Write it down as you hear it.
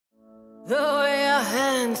The way your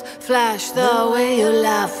hands flash, the way you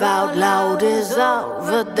laugh out loud is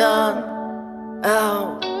overdone.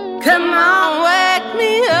 Oh, come on, wake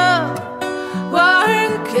me up,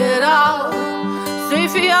 work it out. See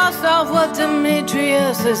for yourself what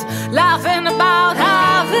Demetrius is laughing about.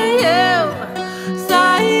 Having you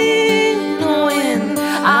sighing wind,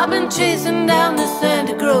 I've been chasing down the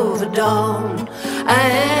Santa Grove at dawn.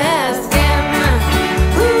 Asking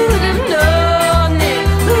who'd have known it,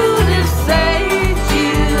 who'd have saved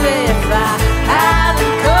you if I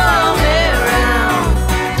hadn't come around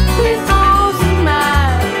 3,000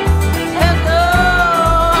 miles ago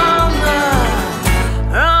on the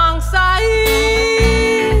wrong side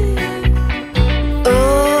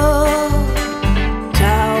of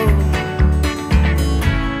town.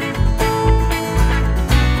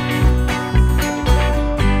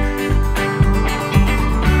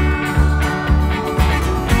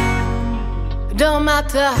 Don't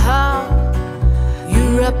matter how you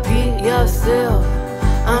repeat yourself,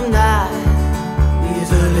 I'm not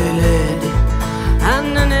easily led.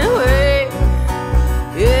 And anyway,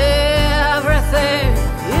 yeah, everything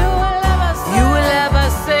you will ever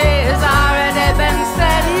say has already been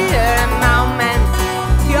said here. And now, man,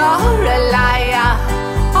 you're a liar.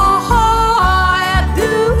 All I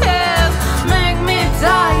do is make me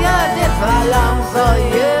tired. If I long for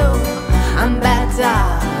you, I'm better.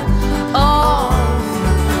 Oh,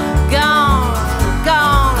 gone,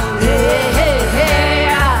 gone, hey, hey, hey.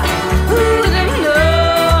 Who'd have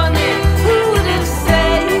known it? Who'd have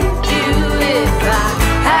saved you if I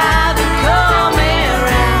hadn't come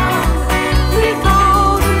around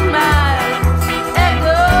 3,000 miles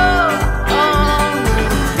ago on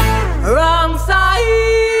the wrong side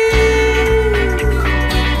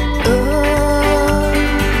of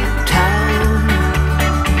town?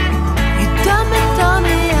 You tell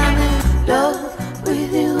me I'm in love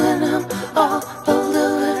with you and I'm all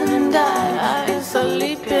older and I ain't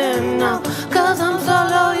sleeping now. Cause I'm so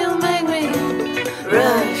low, you make me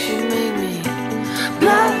rush, you make me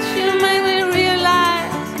blush, you make me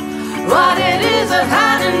realize what it is I've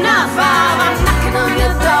had enough of. I'm knocking on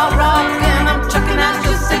your door, rocking, I'm chucking out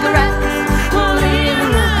your cigarettes,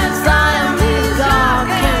 leaving the Siamese dog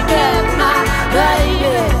can't get my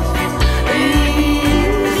baby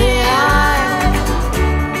easy eyes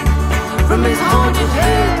from his haunted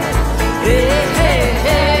head. Hey, hey,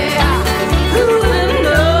 hey. Who'd have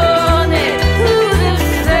known it? Who'd have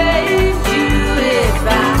saved you if I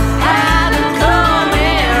hadn't come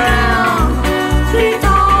around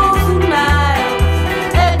 3,000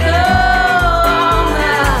 miles ago on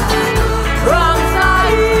the wrong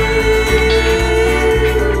side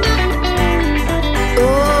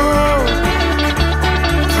of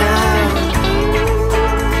town?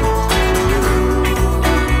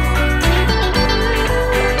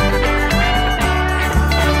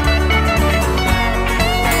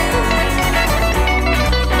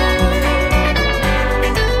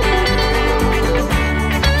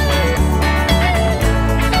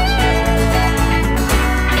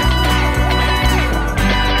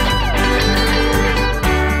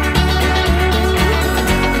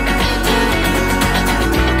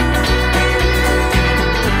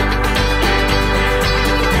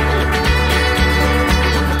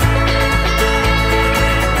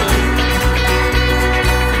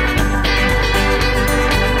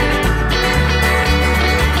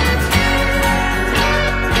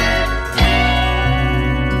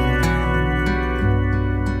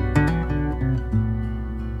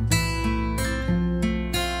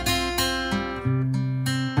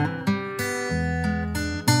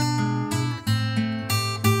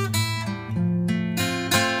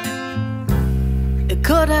 It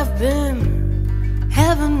could have been,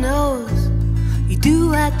 heaven knows. You do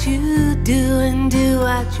what you do and do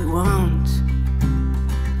what you want.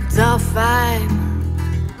 It's all fine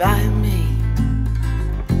by me.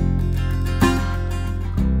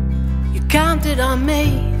 You counted on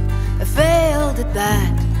me, I failed at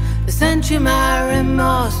that. I sent you my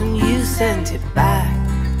remorse and you sent it back.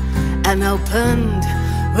 And opened,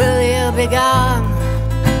 will you be gone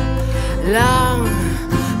long?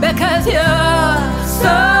 Because you're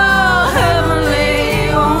so heavenly,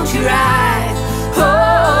 won't you ride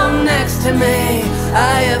home next to me?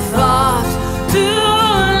 I have fought too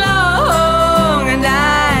long and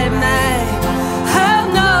I may have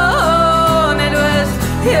known it was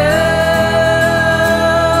you.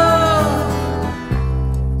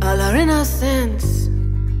 All our innocence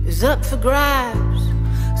is up for grabs,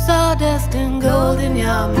 sawdust and gold in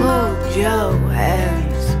your mojo hands.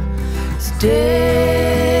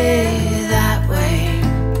 Stay that way.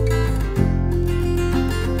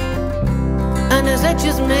 And as it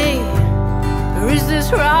just me, or is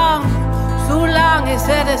this wrong? So long, he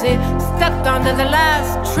said as he stepped onto the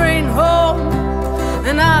last train home.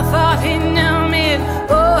 And I thought he knew me, and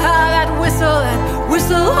oh, how that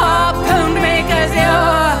whistle harpooned me. 'Cause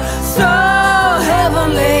you're so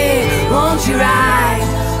heavenly, won't you ride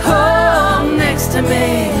home next to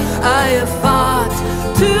me? I have fought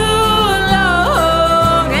too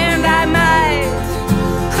long, and I might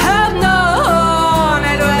have known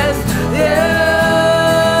it was you,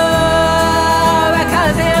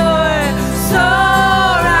 because you were so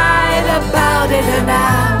right about it, and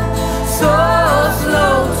I'm so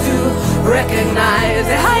slow to recognize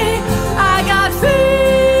it. I got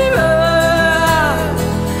fever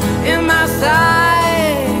in my side.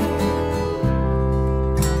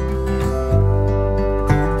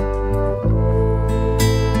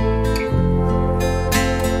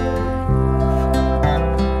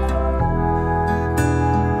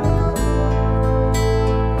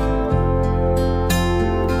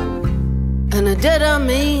 And I didn't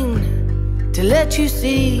mean to let you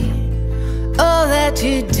see all that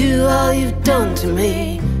you do, all you've done to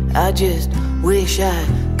me. I just wish I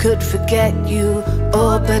could forget you,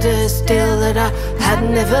 or better still, that I had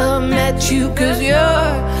never met you. 'Cause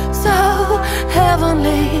you're so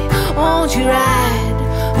heavenly, won't you ride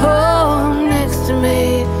home next to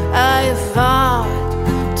me? I have fought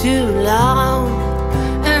too long,